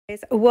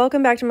Guys,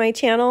 welcome back to my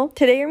channel.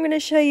 Today I'm going to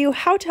show you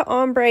how to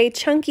ombre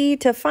chunky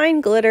to fine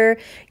glitter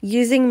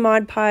using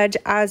Mod Podge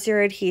as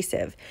your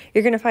adhesive.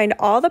 You're going to find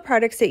all the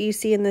products that you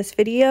see in this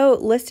video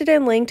listed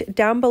and linked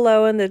down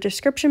below in the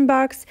description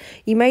box.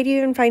 You might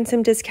even find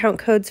some discount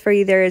codes for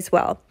you there as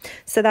well.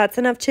 So that's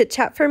enough chit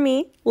chat for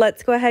me.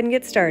 Let's go ahead and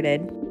get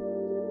started.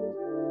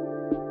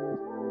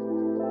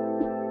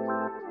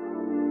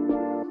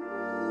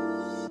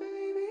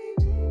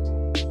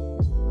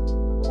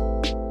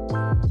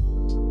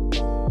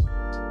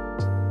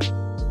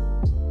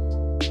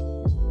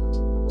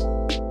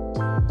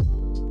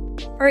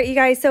 Alright you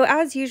guys, so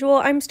as usual,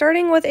 I'm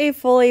starting with a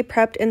fully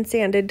prepped and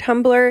sanded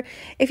tumbler.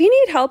 If you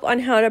need help on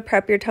how to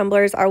prep your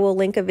tumblers, I will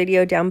link a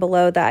video down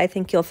below that I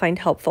think you'll find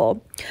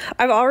helpful.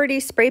 I've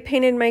already spray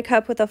painted my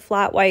cup with a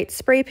flat white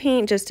spray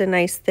paint, just a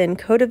nice thin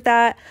coat of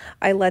that.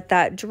 I let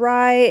that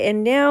dry,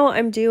 and now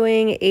I'm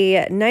doing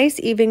a nice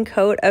even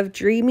coat of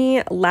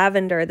Dreamy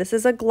Lavender. This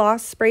is a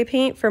gloss spray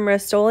paint from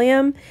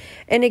Rustoleum,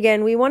 and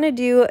again, we want to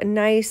do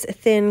nice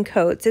thin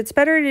coats. It's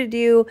better to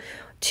do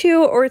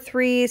 2 or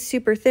 3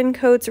 super thin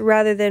coats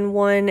rather than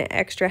one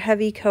extra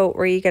heavy coat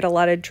where you get a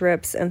lot of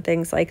drips and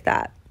things like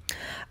that.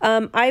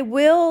 I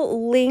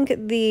will link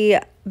the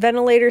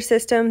ventilator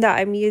system that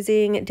I'm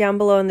using down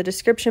below in the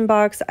description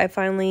box. I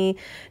finally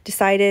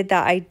decided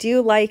that I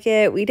do like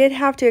it. We did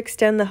have to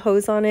extend the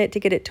hose on it to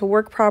get it to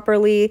work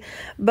properly,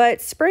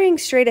 but spraying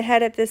straight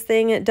ahead at this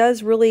thing, it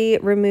does really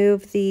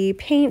remove the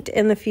paint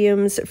and the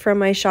fumes from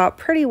my shop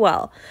pretty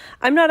well.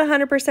 I'm not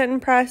 100%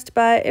 impressed,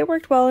 but it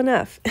worked well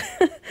enough.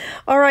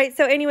 All right,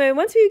 so anyway,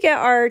 once we get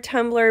our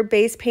tumbler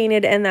base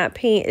painted and that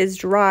paint is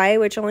dry,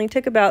 which only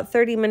took about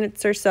 30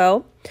 minutes or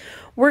so,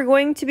 we're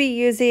going to be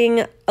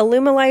using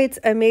Alumilite's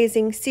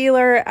Amazing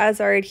Sealer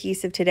as our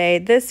adhesive today.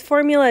 This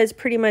formula is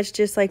pretty much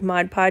just like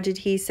Mod Podge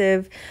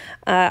adhesive.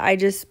 I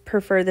just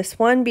prefer this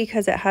one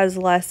because it has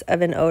less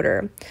of an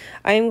odor.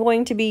 I am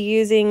going to be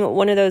using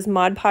one of those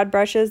Mod Podge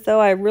brushes though.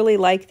 I really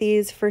like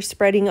these for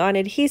spreading on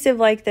adhesive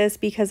like this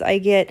because I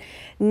get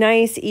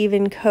nice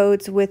even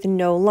coats with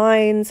no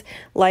lines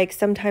like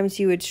sometimes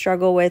you would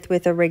struggle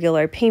with a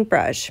regular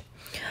paintbrush.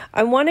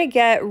 I want to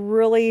get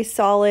really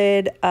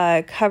solid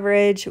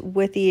coverage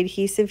with the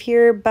adhesive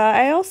here, but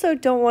I also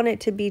don't want it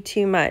to be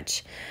too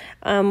much.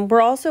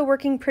 We're also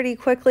working pretty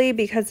quickly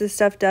because this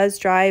stuff does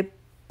dry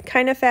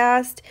kind of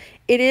fast.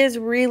 It is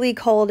really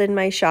cold in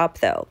my shop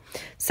though.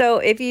 So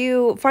if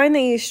you find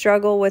that you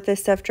struggle with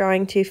this stuff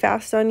drying too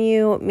fast on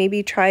you,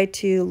 maybe try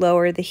to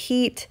lower the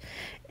heat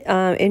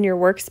in your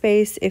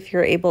workspace if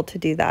you're able to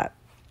do that.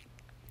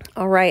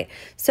 All right,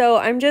 so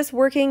I'm just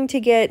working to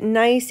get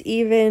nice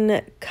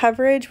even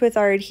coverage with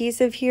our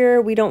adhesive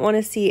here. We don't want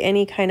to see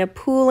any kind of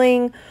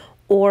pooling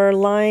or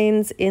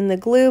lines in the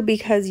glue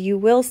because you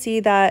will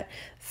see that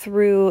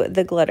through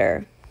the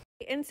glitter.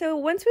 And so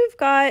once we've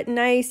got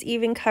nice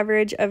even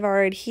coverage of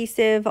our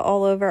adhesive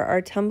all over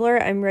our tumbler,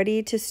 I'm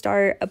ready to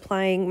start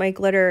applying my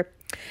glitter.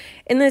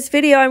 In this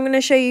video, I'm going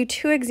to show you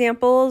 2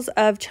 examples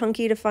of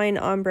chunky to fine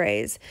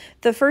ombres.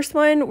 The first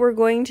one, we're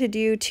going to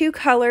do 2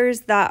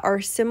 colors that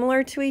are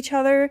similar to each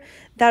other,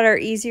 that are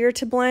easier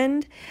to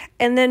blend.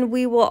 And then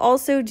we will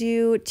also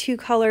do 2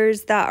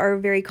 colors that are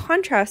very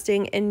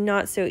contrasting and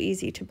not so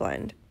easy to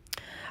blend.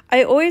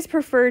 I always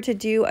prefer to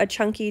do a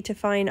chunky to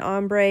fine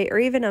ombre or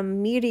even a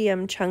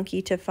medium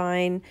chunky to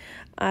fine,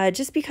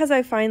 just because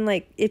I find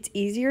like it's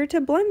easier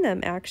to blend them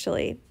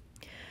actually.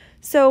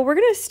 So we're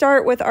going to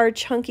start with our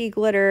chunky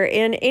glitter,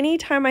 and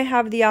anytime I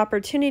have the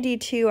opportunity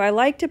to, I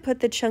like to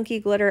put the chunky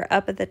glitter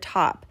up at the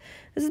top.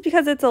 This is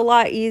because it's a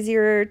lot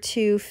easier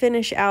to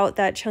finish out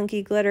that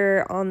chunky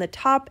glitter on the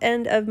top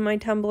end of my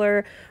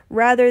tumbler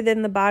rather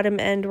than the bottom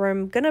end where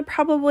I'm going to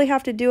probably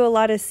have to do a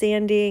lot of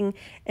sanding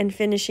and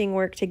finishing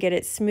work to get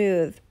it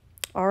smooth.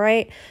 All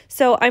right,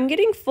 so I'm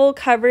getting full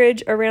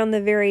coverage around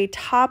the very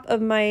top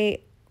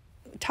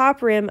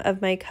rim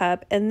of my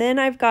cup, and then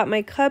I've got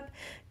my cup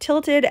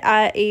tilted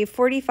at a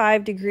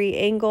 45-degree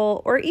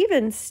angle or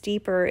even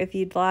steeper if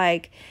you'd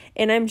like,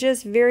 and I'm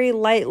just very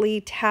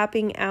lightly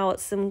tapping out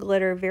some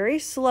glitter very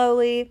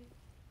slowly,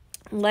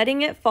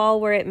 letting it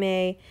fall where it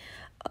may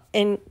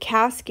and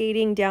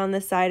cascading down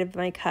the side of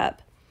my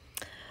cup.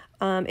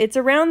 It's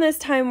around this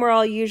time where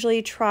I'll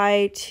usually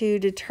try to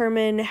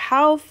determine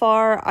how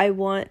far I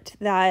want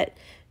that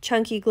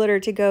chunky glitter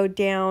to go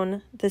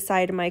down the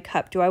side of my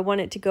cup. Do I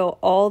want it to go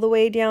all the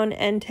way down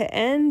end to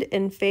end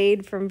and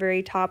fade from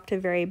very top to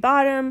very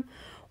bottom?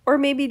 Or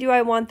maybe do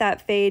I want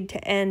that fade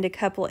to end a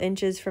couple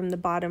inches from the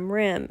bottom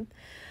rim?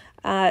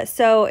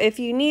 So if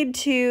you need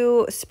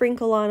to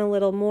sprinkle on a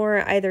little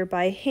more either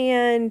by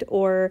hand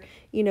or,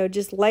 you know,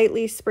 just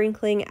lightly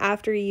sprinkling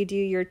after you do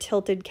your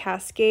tilted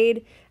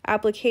cascade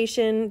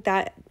application,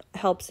 that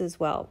helps as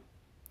well.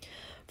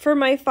 For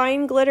my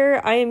fine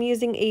glitter, I am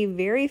using a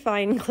very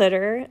fine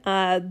glitter.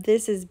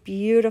 This is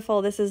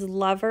beautiful. This is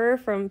Lover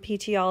from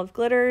Peachy Olive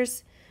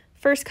Glitters.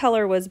 First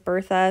color was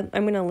Bertha.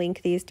 I'm going to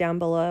link these down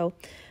below.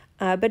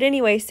 But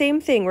anyway,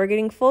 same thing. We're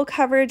getting full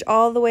coverage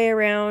all the way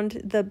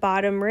around the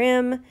bottom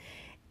rim.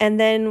 And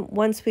then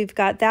once we've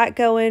got that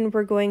going,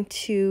 we're going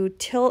to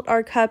tilt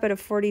our cup at a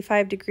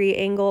 45-degree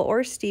angle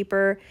or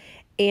steeper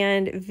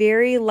and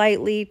very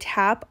lightly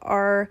tap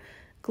our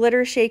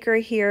glitter shaker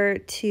here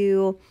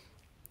to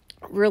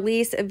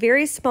release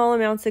very small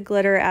amounts of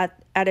glitter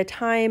at a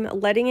time,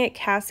 letting it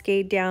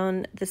cascade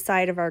down the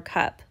side of our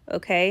cup,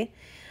 okay?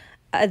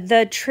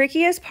 The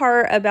trickiest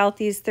part about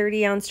these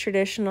 30-ounce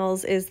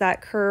traditionals is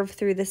that curve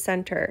through the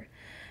center.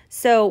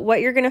 So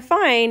what you're going to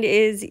find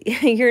is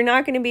you're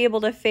not going to be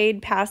able to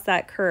fade past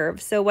that curve.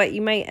 So what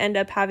you might end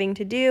up having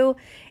to do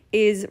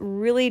is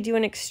really do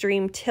an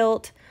extreme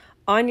tilt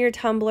on your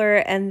tumbler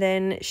and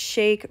then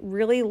shake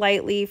really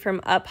lightly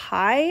from up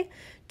high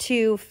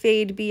to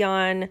fade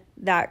beyond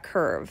that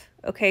curve.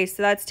 Okay,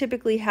 so that's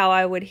typically how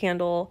I would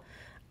handle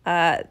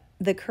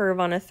the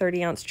curve on a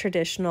 30-ounce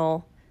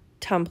traditional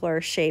tumbler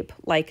shape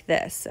like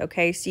this.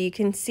 Okay, so you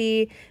can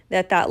see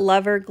that that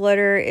lover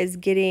glitter is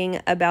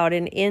getting about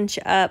an inch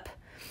up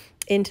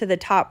into the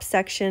top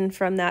section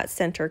from that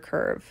center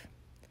curve.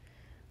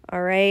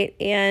 All right,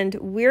 and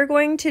we're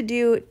going to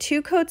do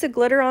 2 coats of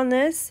glitter on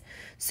this,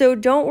 so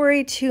don't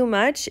worry too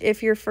much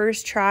if your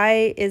first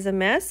try is a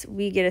mess.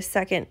 We get a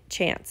second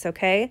chance,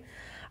 okay?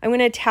 I'm going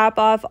to tap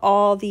off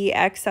all the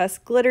excess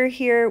glitter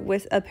here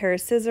with a pair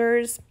of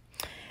scissors.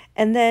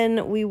 And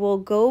then we will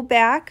go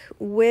back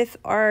with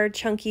our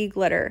chunky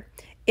glitter.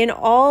 In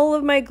all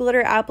of my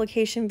glitter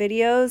application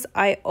videos,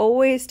 I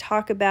always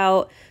talk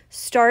about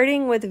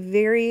starting with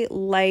very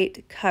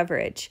light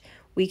coverage.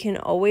 We can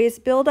always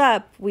build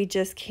up, we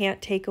just can't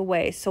take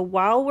away. So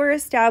while we're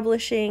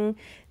establishing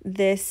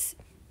this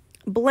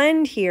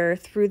blend here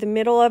through the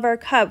middle of our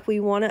cup, we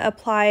want to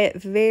apply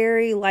it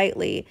very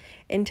lightly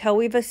until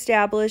we've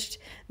established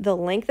the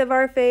length of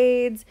our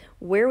fades,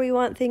 where we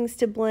want things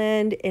to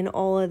blend, and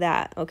all of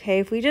that. Okay,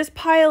 if we just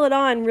pile it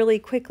on really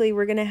quickly,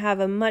 we're going to have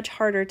a much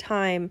harder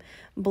time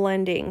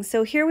blending.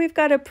 So here we've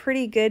got a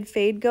pretty good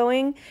fade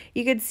going.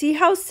 You could see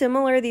how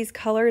similar these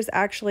colors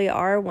actually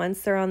are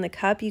once they're on the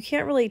cup. You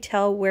can't really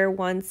tell where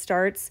one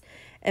starts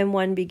and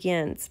one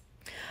begins.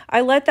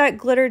 I let that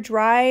glitter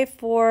dry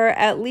for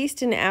at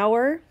least an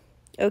hour.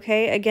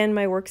 Okay, again,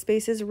 my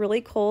workspace is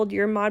really cold.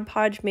 Your Mod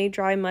Podge may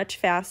dry much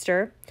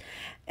faster.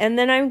 And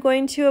then I'm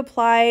going to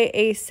apply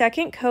a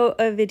second coat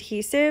of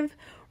adhesive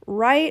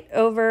right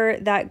over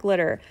that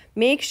glitter.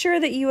 Make sure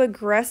that you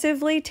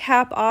aggressively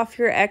tap off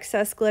your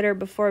excess glitter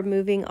before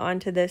moving on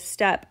to this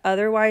step.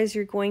 Otherwise,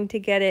 you're going to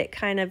get it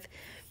kind of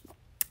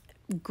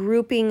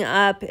grouping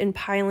up and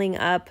piling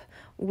up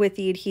with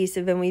the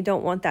adhesive, and we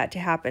don't want that to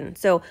happen.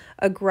 So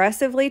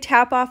aggressively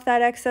tap off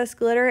that excess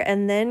glitter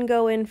and then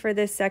go in for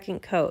this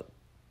second coat.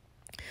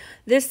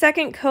 This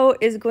second coat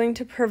is going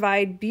to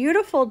provide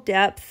beautiful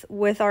depth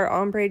with our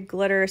ombre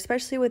glitter,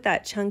 especially with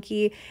that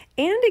chunky,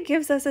 and it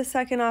gives us a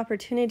second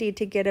opportunity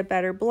to get a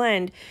better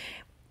blend.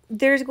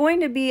 There's going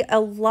to be a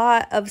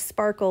lot of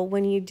sparkle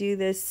when you do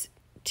this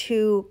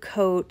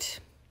 2-coat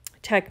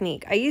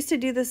technique. I used to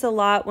do this a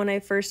lot when I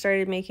first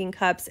started making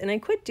cups, and I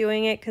quit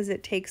doing it because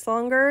it takes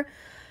longer.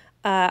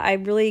 I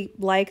really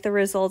like the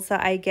results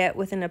that I get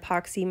with an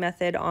epoxy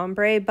method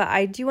ombre, but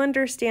I do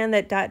understand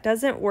that that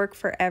doesn't work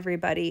for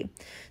everybody.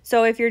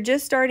 So if you're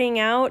just starting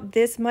out,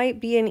 this might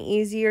be an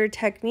easier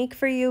technique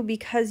for you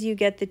because you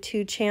get the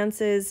 2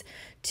 chances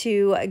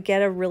to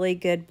get a really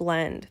good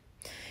blend.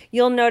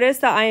 You'll notice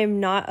that I am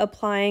not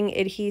applying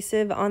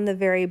adhesive on the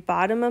very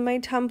bottom of my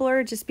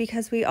tumbler just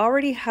because we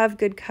already have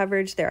good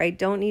coverage there. I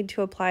don't need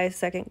to apply a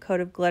second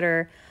coat of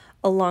glitter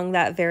along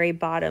that very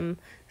bottom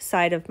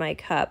side of my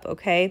cup,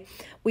 okay?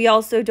 We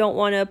also don't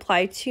want to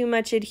apply too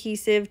much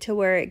adhesive to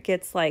where it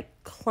gets like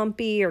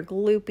clumpy or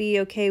gloopy,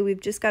 okay?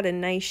 We've just got a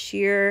nice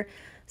sheer,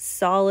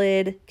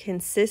 solid,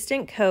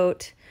 consistent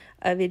coat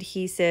of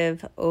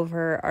adhesive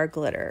over our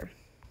glitter.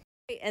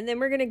 And then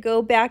we're going to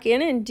go back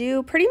in and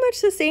do pretty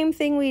much the same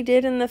thing we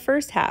did in the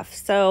first half.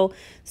 So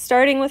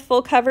starting with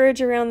full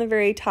coverage around the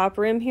very top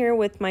rim here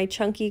with my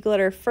chunky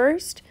glitter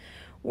first,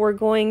 we're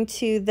going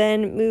to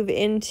then move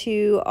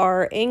into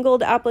our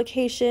angled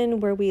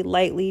application where we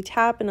lightly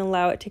tap and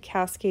allow it to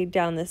cascade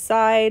down the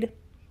side.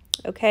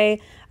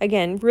 Okay,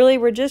 again, really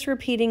we're just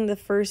repeating the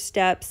first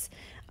steps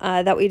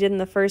that we did in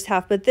the first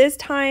half, but this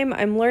time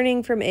I'm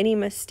learning from any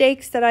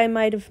mistakes that I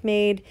might have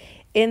made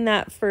in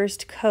that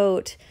first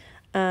coat.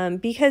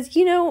 Because,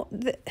 you know,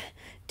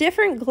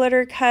 different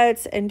glitter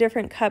cuts and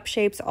different cup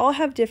shapes all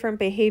have different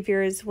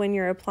behaviors when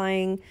you're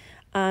applying,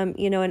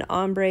 you know, an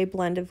ombre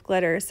blend of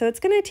glitter. So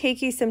it's going to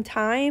take you some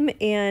time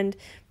and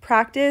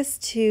practice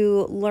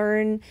to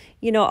learn,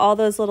 you know, all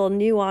those little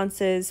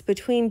nuances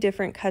between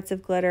different cuts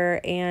of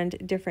glitter and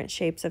different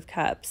shapes of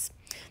cups.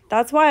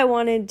 That's why I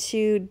wanted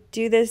to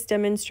do this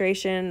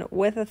demonstration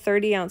with a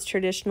 30-ounce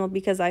traditional,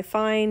 because I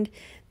find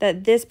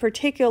that this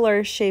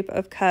particular shape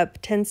of cup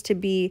tends to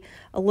be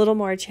a little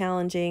more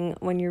challenging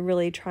when you're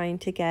really trying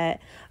to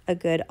get a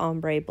good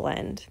ombre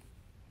blend.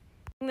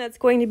 That's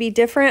going to be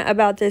different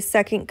about this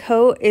second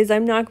coat is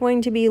I'm not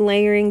going to be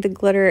layering the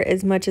glitter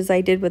as much as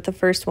I did with the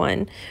first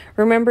one.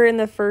 Remember in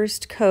the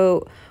first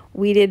coat,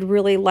 we did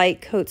really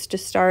light coats to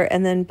start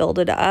and then build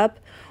it up.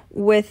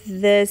 with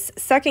this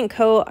second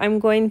coat, I'm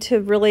going to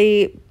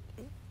really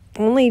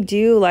only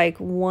do like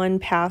one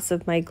pass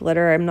of my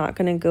glitter. I'm not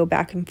going to go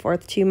back and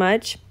forth too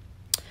much.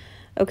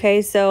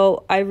 Okay,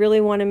 so I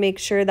really want to make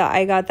sure that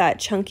I got that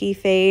chunky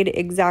fade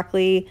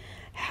exactly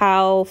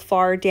how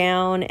far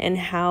down and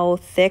how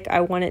thick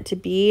I want it to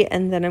be,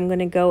 and then I'm going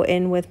to go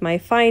in with my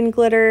fine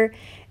glitter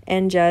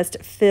and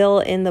just fill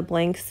in the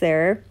blanks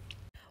there.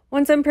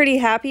 Once I'm pretty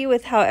happy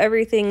with how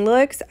everything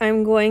looks,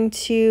 I'm going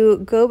to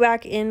go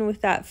back in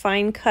with that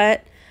fine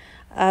cut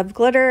of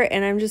glitter,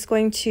 and I'm just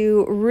going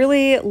to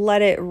really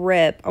let it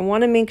rip. I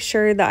want to make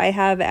sure that I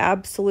have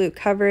absolute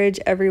coverage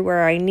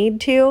everywhere I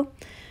need to.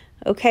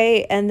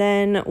 Okay, and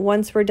then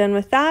once we're done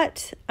with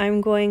that,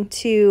 I'm going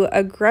to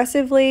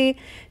aggressively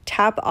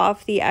tap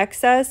off the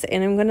excess,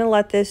 and I'm going to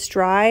let this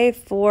dry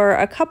for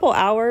a couple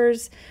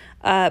hours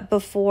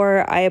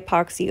before I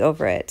epoxy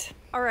over it.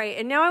 All right,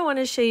 and now I want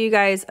to show you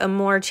guys a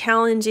more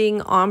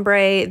challenging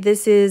ombre.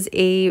 This is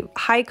a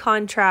high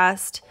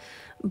contrast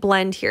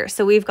blend here.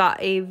 So we've got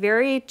a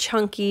very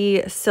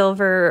chunky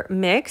silver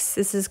mix.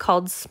 This is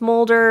called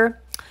Smolder,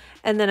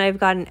 and then I've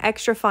got an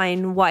extra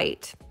fine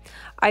white.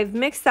 I've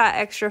mixed that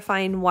extra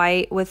fine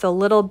white with a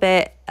little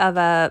bit of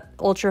a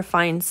ultra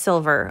fine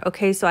silver.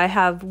 Okay, so I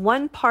have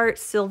 1 part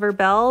Silver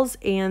Bells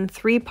and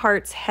 3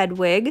 parts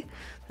Hedwig.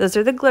 Those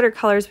are the glitter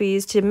colors we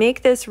use to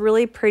make this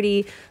really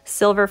pretty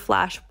silver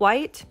flash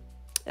white.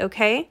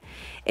 Okay,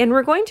 and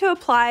we're going to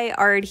apply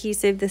our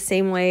adhesive the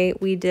same way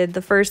we did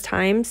the first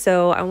time.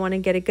 So I want to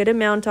get a good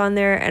amount on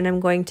there, and I'm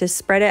going to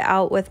spread it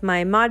out with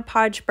my Mod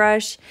Podge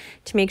brush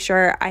to make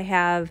sure I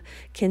have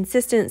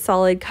consistent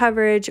solid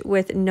coverage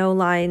with no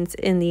lines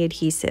in the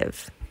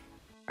adhesive.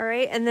 All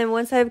right, and then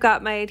once I've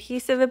got my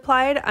adhesive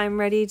applied, I'm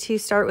ready to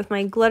start with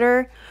my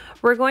glitter.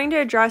 We're going to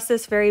address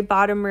this very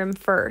bottom rim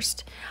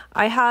first.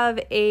 I have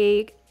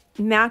a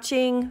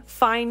matching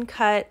fine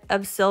cut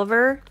of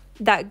silver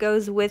that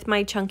goes with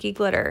my chunky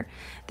glitter.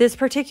 This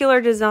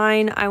particular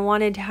design, I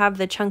wanted to have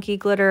the chunky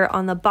glitter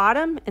on the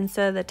bottom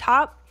instead of the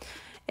top.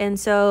 And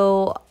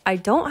so I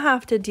don't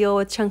have to deal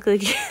with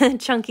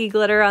chunky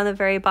glitter on the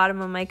very bottom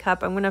of my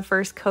cup. I'm gonna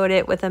first coat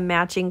it with a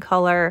matching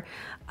color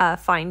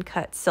fine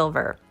cut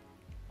silver.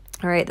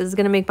 All right, this is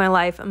gonna make my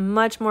life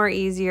much more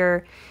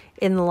easier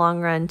in the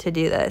long run to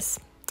do this.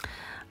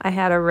 I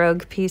had a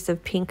rogue piece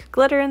of pink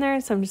glitter in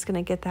there, so I'm just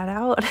gonna get that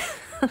out.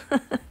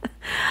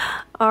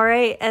 All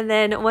right, and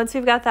then once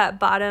we've got that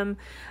bottom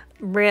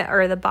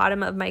or the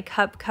bottom of my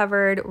cup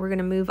covered, we're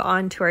gonna move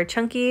on to our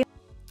chunky.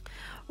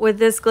 With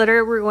this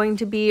glitter, we're going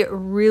to be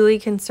really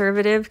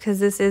conservative because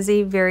this is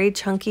a very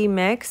chunky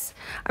mix.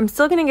 I'm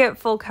still gonna get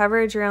full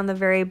coverage around the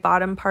very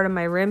bottom part of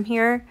my rim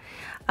here.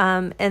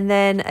 And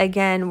then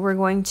again, we're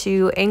going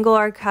to angle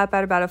our cup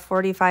at about a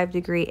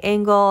 45-degree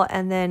angle,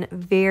 and then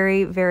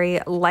very,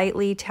 very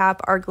lightly tap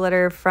our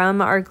glitter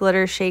from our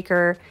glitter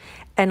shaker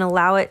and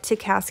allow it to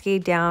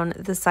cascade down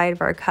the side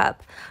of our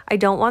cup. I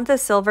don't want the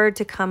silver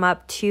to come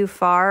up too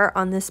far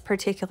on this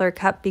particular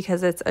cup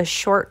because it's a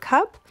short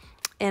cup,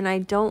 and I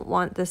don't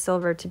want the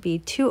silver to be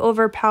too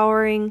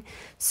overpowering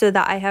so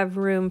that I have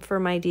room for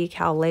my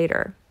decal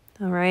later.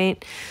 All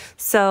right,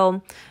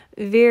 so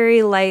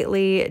very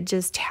lightly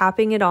just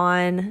tapping it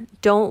on.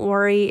 Don't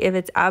worry if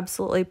it's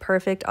absolutely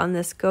perfect on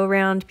this go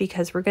round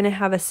because we're going to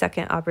have a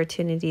second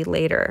opportunity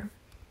later.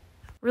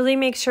 Really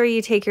make sure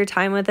you take your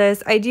time with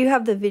this. I do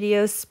have the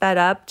video sped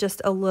up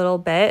just a little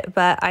bit,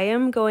 but I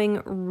am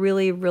going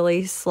really,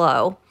 really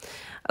slow.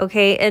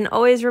 Okay, and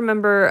always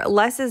remember,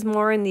 less is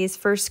more in these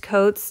first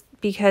coats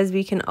because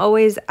we can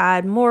always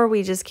add more,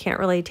 we just can't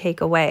really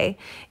take away.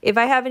 If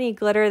I have any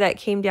glitter that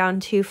came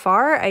down too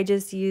far, I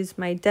just use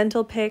my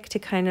dental pick to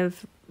kind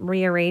of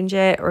rearrange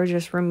it or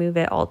just remove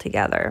it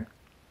altogether.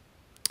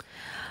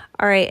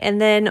 All right,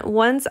 and then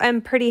once I'm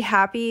pretty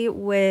happy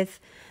with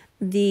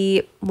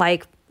the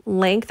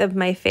length of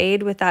my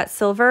fade with that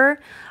silver,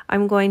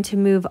 I'm going to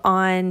move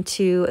on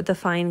to the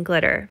fine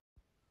glitter.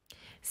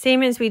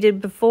 Same as we did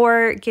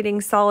before,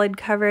 getting solid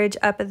coverage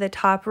up at the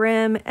top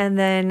rim and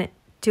then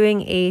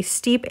doing a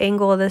steep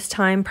angle this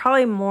time,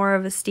 probably more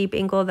of a steep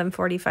angle than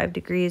 45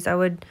 degrees. I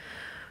would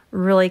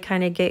really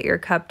kind of get your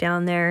cup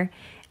down there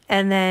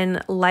and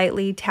then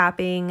lightly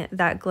tapping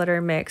that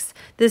glitter mix.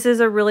 This is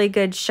a really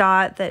good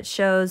shot that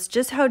shows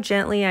just how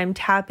gently I'm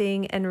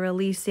tapping and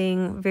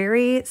releasing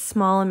very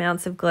small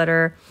amounts of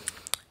glitter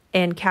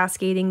and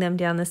cascading them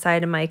down the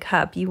side of my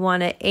cup. You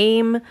want to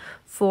aim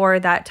for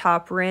that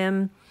top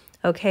rim,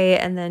 okay,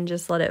 and then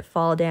just let it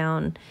fall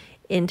down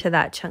into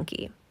that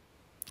chunky.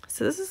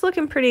 So this is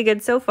looking pretty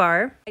good so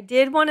far. I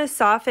did want to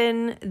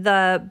soften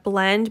the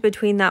blend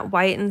between that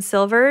white and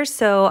silver,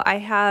 so I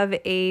have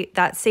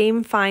that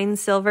same fine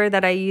silver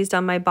that I used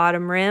on my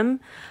bottom rim.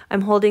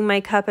 I'm holding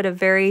my cup at a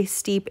very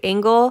steep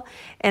angle,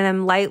 and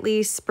I'm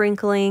lightly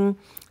sprinkling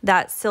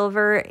that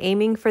silver,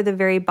 aiming for the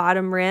very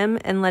bottom rim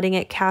and letting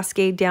it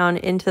cascade down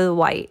into the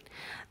white.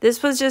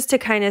 This was just to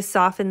kind of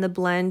soften the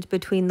blend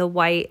between the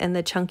white and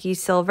the chunky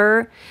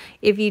silver.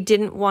 If you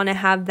didn't want to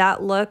have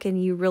that look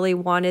and you really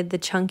wanted the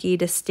chunky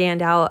to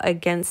stand out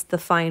against the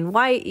fine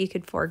white, you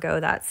could forego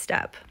that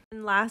step.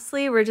 And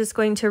lastly, we're just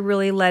going to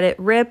really let it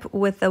rip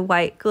with the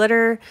white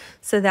glitter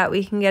so that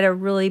we can get a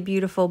really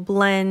beautiful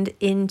blend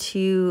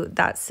into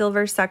that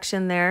silver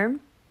section there.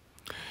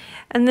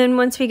 And then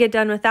once we get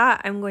done with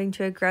that, I'm going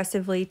to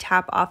aggressively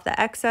tap off the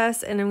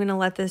excess, and I'm going to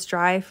let this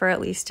dry for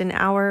at least an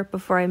hour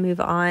before I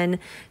move on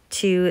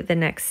to the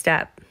next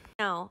step.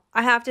 Now,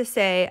 I have to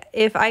say,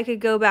 if I could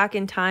go back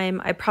in time,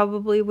 I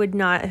probably would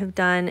not have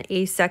done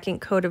a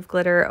second coat of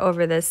glitter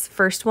over this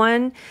first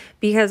one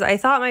because I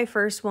thought my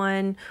first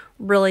one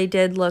really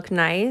did look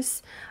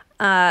nice.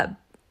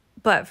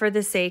 But for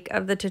the sake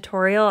of the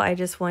tutorial, I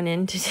just went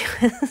in to do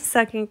a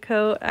second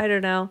coat. I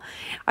don't know.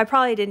 I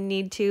probably didn't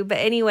need to. But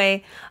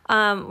anyway,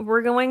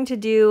 we're going to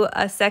do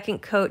a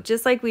second coat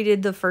just like we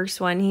did the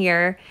first one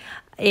here.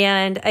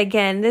 And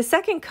again, the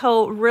second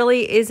coat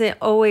really isn't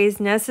always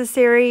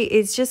necessary.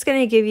 It's just going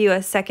to give you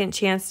a second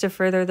chance to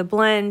further the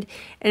blend.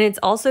 And it's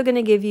also going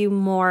to give you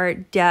more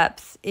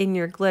depth in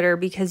your glitter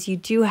because you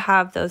do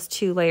have those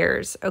two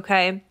layers,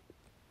 okay?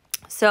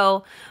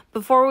 So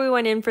before we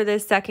went in for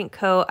this second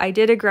coat, I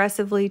did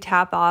aggressively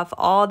tap off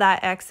all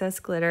that excess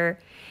glitter.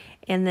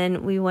 And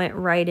then we went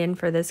right in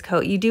for this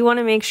coat. You do want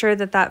to make sure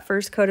that that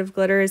first coat of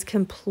glitter is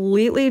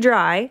completely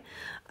dry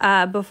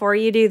before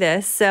you do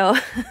this. So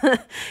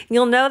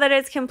you'll know that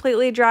it's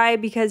completely dry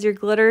because your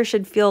glitter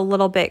should feel a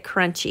little bit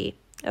crunchy,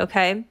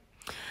 okay?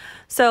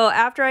 So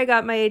after I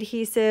got my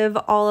adhesive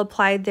all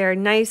applied there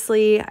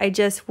nicely, I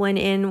just went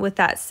in with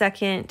that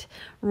second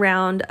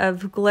round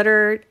of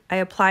glitter. I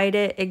applied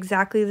it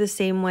exactly the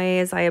same way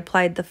as I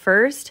applied the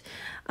first.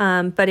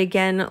 But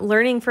again,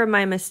 learning from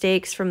my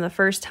mistakes from the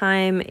first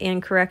time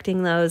and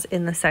correcting those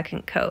in the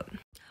second coat.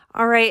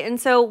 All right, and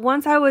so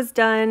once I was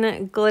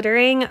done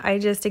glittering, I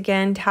just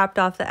again tapped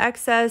off the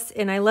excess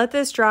and I let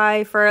this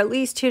dry for at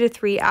least 2 to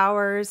 3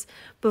 hours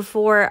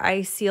before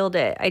I sealed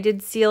it. I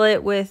did seal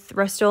it with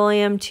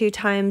Rustoleum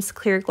 2x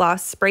clear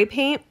gloss spray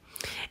paint,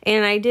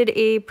 and I did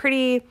a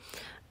pretty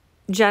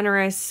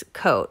generous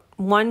coat.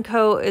 One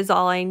coat is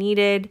all I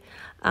needed.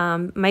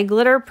 My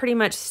glitter pretty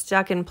much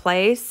stuck in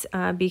place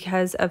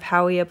because of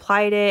how we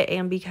applied it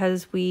and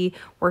because we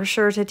were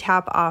sure to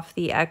tap off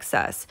the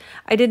excess.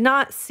 I did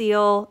not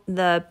seal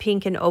the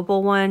pink and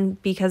opal one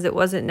because it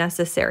wasn't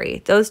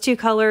necessary. Those two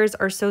colors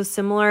are so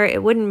similar,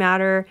 it wouldn't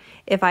matter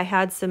if I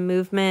had some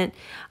movement.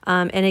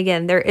 And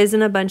again, there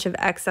isn't a bunch of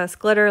excess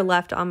glitter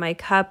left on my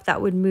cup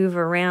that would move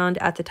around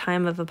at the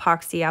time of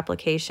epoxy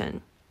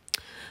application.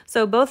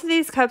 So both of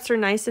these cups are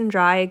nice and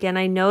dry. Again,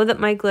 I know that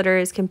my glitter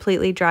is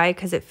completely dry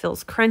because it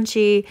feels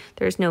crunchy.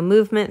 There's no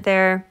movement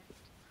there.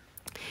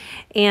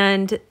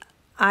 And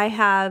I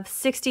have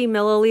 60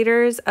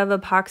 milliliters of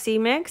epoxy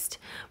mixed.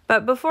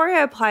 But before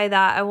I apply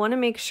that, I want to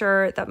make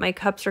sure that my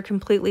cups are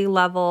completely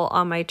level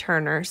on my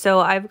turner. So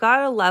I've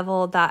got a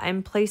level that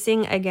I'm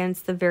placing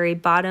against the very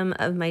bottom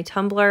of my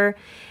tumbler,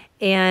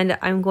 and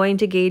I'm going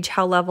to gauge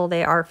how level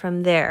they are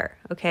from there,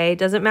 okay? It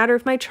doesn't matter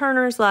if my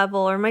turner's level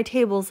or my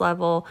table's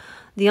level.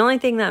 The only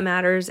thing that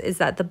matters is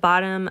that the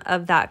bottom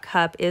of that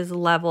cup is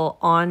level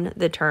on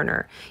the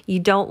turner. You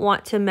don't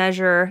want to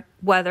measure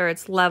whether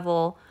it's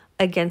level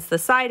against the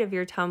side of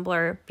your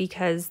tumbler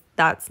because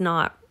that's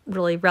not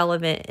really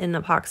relevant in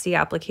epoxy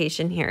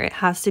application here. It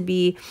has to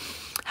be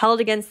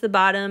held against the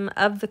bottom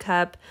of the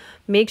cup.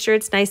 Make sure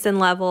it's nice and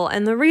level.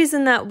 And the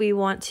reason that we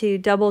want to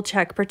double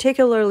check,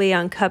 particularly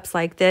on cups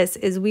like this,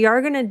 is we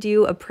are going to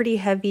do a pretty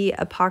heavy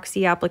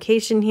epoxy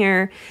application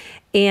here.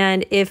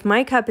 And if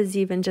my cup is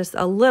even just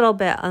a little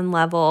bit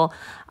unlevel,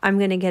 I'm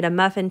going to get a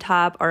muffin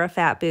top or a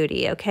fat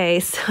booty, okay?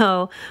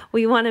 So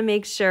we want to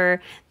make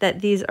sure that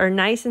these are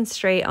nice and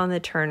straight on the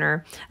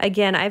turner.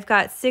 Again, I've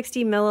got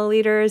 60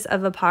 milliliters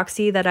of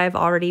epoxy that I've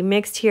already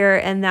mixed here,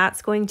 and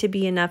that's going to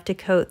be enough to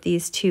coat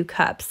these two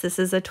cups. This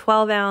is a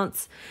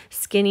 12-ounce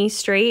skinny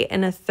straight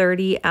and a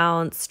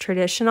 30-ounce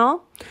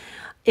traditional.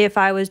 If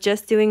I was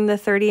just doing the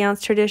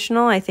 30-ounce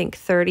traditional, I think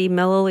 30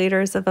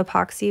 milliliters of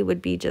epoxy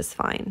would be just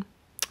fine.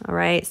 All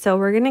right, so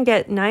we're gonna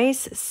get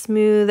nice,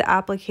 smooth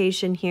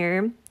application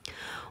here.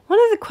 One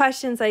of the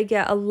questions I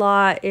get a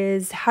lot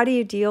is how do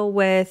you deal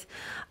with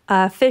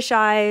fish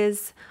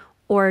eyes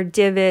or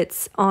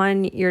divots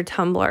on your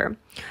tumbler?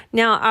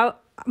 Now,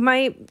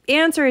 my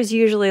answer is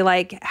usually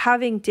like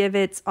having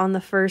divots on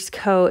the first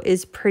coat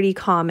is pretty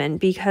common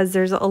because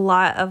there's a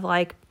lot of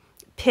like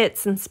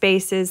pits and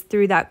spaces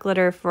through that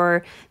glitter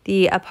for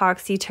the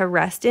epoxy to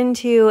rest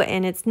into,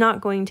 and it's not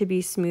going to be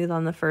smooth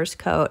on the first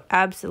coat.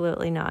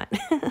 Absolutely not.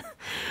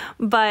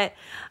 But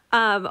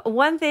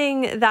one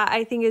thing that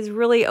I think is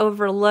really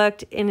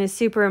overlooked and is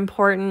super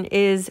important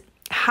is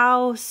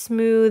how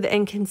smooth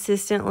and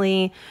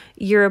consistently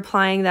you're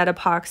applying that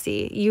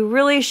epoxy. You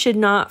really should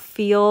not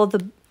feel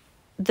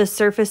the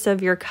surface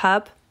of your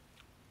cup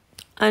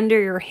under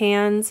your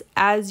hands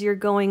as you're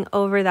going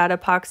over that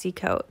epoxy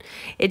coat.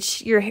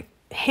 Your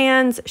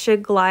hands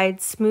should glide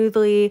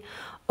smoothly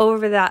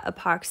over that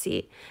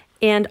epoxy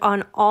and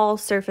on all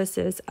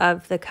surfaces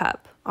of the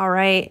cup, all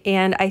right?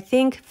 And I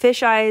think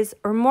fish eyes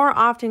are more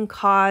often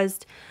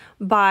caused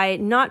by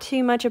not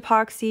too much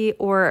epoxy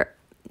or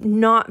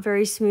not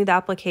very smooth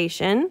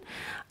application.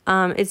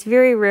 It's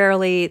very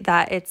rarely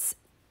that it's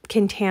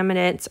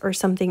contaminants or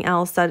something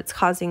else that it's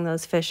causing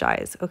those fish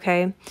eyes,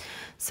 okay?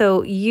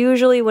 So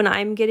usually when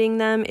I'm getting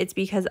them, it's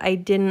because I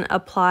didn't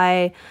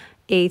apply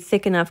a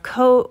thick enough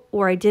coat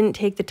or I didn't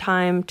take the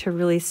time to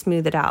really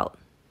smooth it out.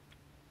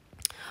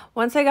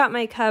 Once I got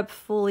my cup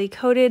fully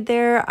coated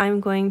there,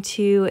 I'm going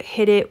to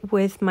hit it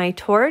with my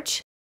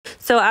torch.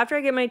 So after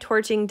I get my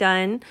torching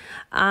done,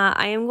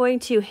 I am going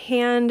to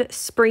hand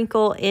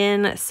sprinkle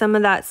in some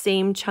of that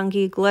same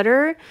chunky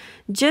glitter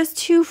just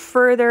to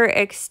further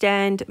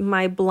extend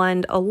my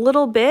blend a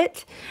little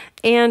bit,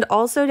 and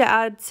also to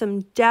add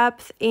some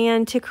depth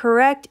and to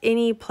correct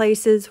any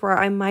places where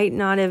I might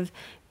not have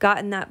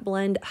gotten that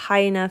blend high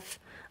enough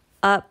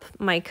up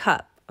my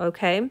cup,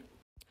 okay?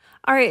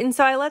 All right, and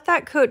so I let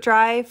that coat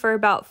dry for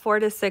about 4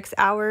 to 6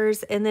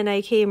 hours, and then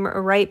I came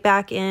right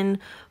back in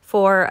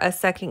for a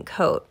second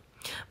coat.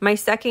 My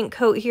second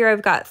coat here,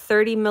 I've got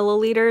 30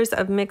 milliliters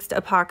of mixed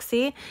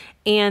epoxy,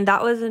 and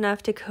that was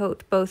enough to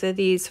coat both of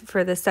these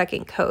for the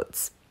second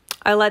coats.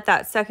 I let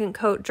that second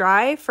coat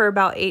dry for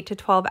about 8 to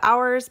 12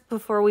 hours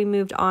before we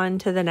moved on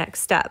to the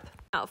next step.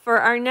 Now, for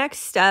our next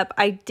step,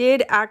 I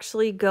did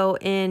actually go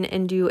in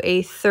and do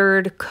a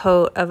third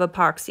coat of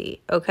epoxy,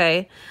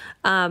 okay,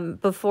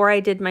 before I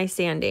did my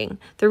sanding.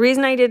 The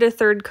reason I did a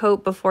third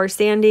coat before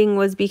sanding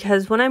was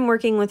because when I'm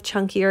working with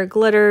chunkier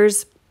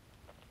glitters,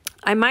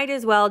 I might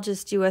as well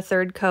just do a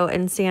third coat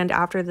and sand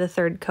after the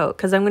third coat,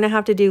 because I'm going to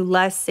have to do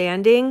less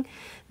sanding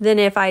than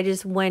if I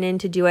just went in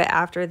to do it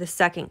after the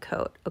second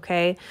coat,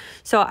 okay?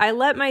 So I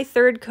let my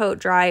third coat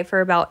dry for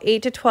about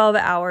 8 to 12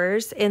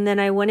 hours, and then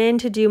I went in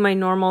to do my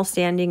normal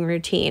sanding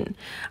routine.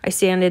 I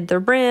sanded the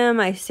rim,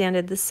 I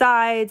sanded the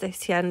sides, I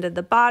sanded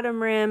the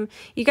bottom rim.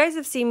 You guys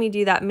have seen me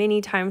do that many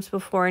times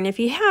before, and if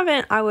you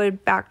haven't, I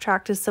would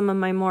backtrack to some of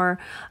my more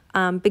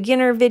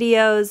beginner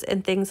videos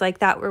and things like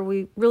that where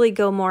we really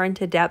go more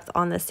into depth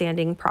on the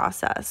sanding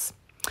process.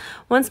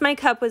 Once my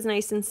cup was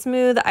nice and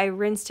smooth, I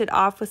rinsed it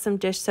off with some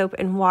dish soap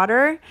and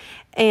water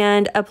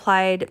and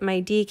applied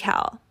my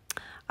decal.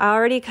 I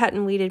already cut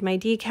and weeded my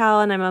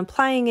decal, and I'm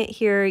applying it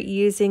here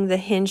using the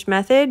hinge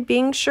method,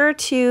 being sure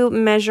to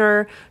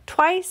measure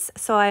twice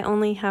so I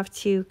only have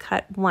to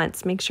cut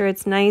once. Make sure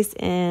it's nice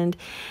and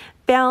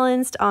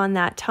balanced on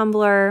that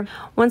tumbler.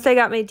 Once I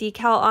got my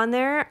decal on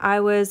there,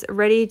 I was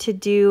ready to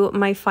do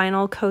my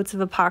final coats of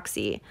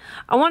epoxy.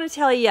 I want to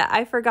tell you,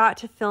 I forgot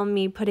to film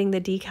me putting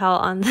the decal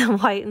on the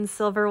white and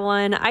silver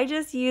one. I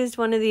just used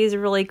one of these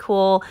really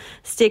cool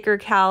sticker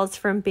cals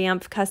from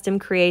Banff Custom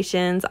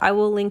Creations. I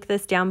will link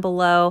this down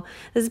below.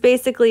 This is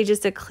basically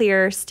just a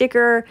clear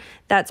sticker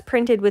that's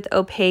printed with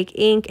opaque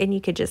ink, and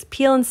you could just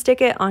peel and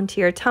stick it onto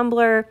your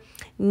tumbler.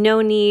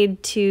 No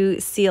need to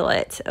seal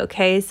it,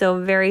 okay? So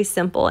very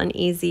simple and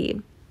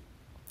easy.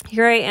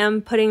 Here I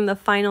am putting the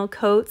final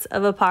coats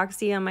of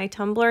epoxy on my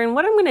tumbler, and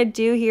what I'm going to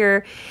do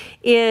here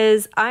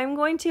is I'm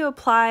going to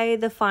apply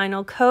the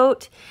final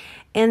coat,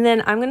 and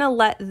then I'm going to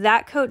let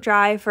that coat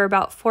dry for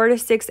about 4 to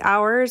 6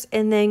 hours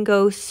and then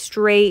go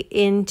straight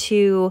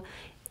into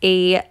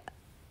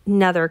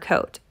another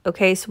coat.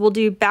 Okay, so we'll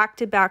do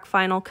back-to-back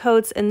final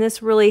coats, and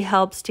this really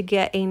helps to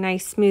get a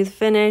nice smooth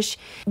finish.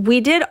 We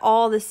did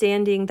all the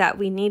sanding that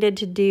we needed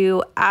to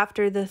do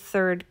after the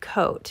third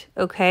coat.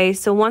 Okay,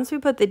 so once we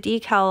put the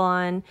decal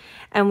on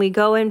and we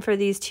go in for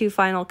these 2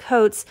 final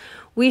coats,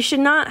 we should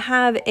not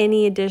have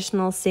any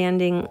additional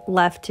sanding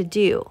left to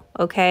do.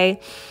 Okay,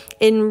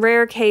 in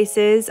rare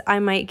cases, I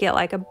might get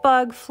like a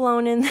bug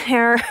flown in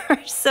there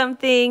or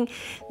something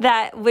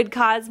that would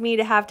cause me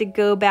to have to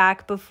go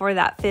back before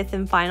that 5th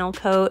and final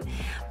coat.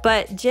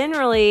 But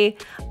generally,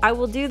 I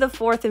will do the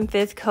 4th and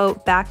 5th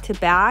coat back to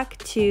back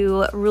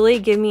to really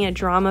give me a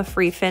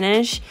drama-free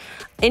finish.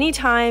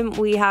 Anytime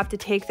we have to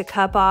take the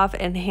cup off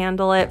and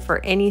handle it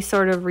for any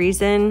sort of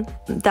reason,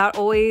 that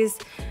always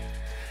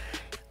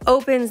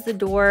opens the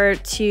door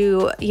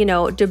to, you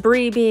know,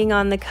 debris being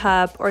on the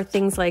cup or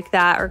things like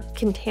that, or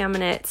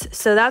contaminants.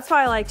 So that's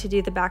why I like to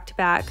do the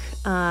back-to-back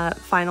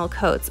final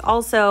coats.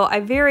 Also, I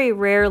very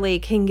rarely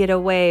can get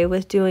away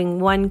with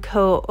doing 1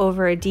 coat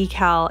over a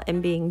decal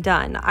and being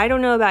done. I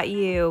don't know about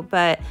you,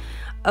 but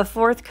a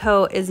 4th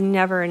coat is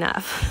never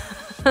enough.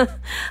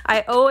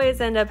 I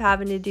always end up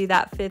having to do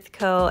that 5th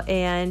coat,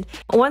 and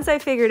once I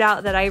figured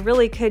out that I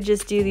really could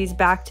just do these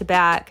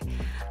back-to-back,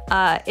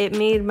 it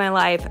made my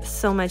life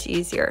so much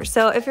easier.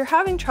 So if you're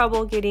having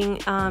trouble getting,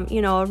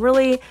 you know, a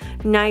really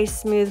nice,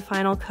 smooth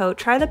final coat,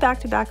 try the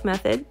back-to-back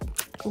method.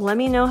 Let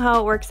me know how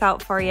it works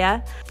out for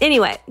you.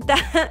 Anyway,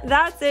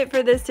 that's it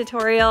for this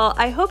tutorial.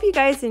 I hope you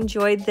guys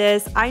enjoyed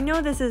this. I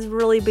know this is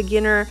really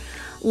beginner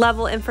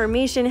level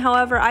information.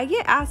 However, I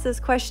get asked this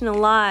question a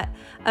lot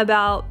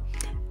about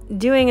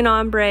doing an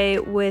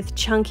ombre with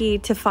chunky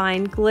to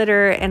fine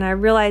glitter, and I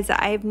realized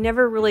that I've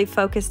never really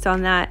focused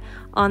on that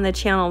on the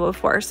channel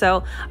before.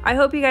 So I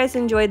hope you guys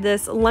enjoyed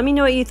this. Let me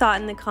know what you thought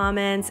in the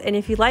comments, and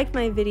if you liked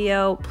my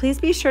video, please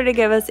be sure to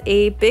give us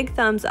a big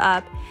thumbs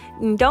up,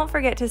 and don't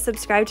forget to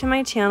subscribe to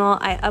my channel.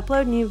 I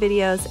upload new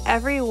videos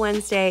every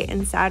Wednesday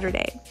and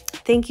Saturday.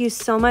 Thank you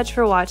so much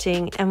for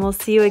watching, and we'll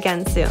see you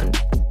again soon.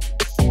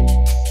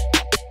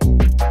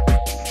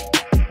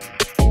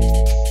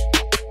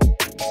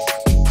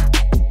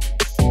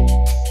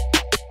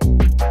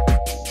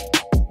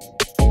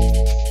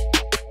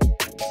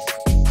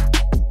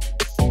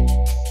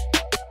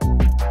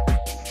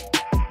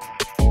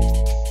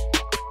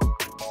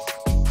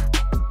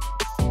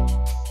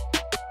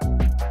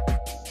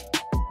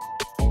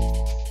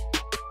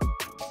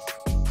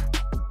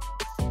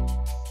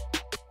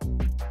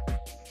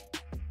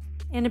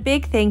 And a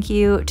big thank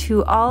you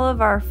to all of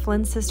our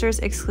Flynn Sisters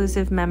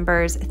exclusive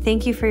members.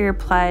 Thank you for your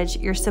pledge.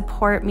 Your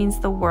support means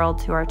the world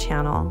to our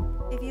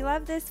channel. If you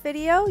love this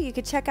video, you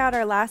could check out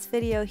our last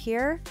video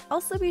here.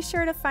 Also be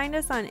sure to find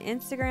us on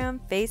Instagram,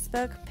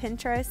 Facebook,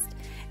 Pinterest,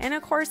 and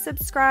of course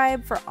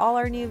subscribe for all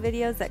our new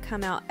videos that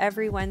come out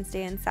every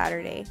Wednesday and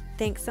Saturday.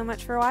 Thanks so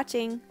much for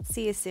watching.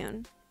 See you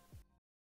soon.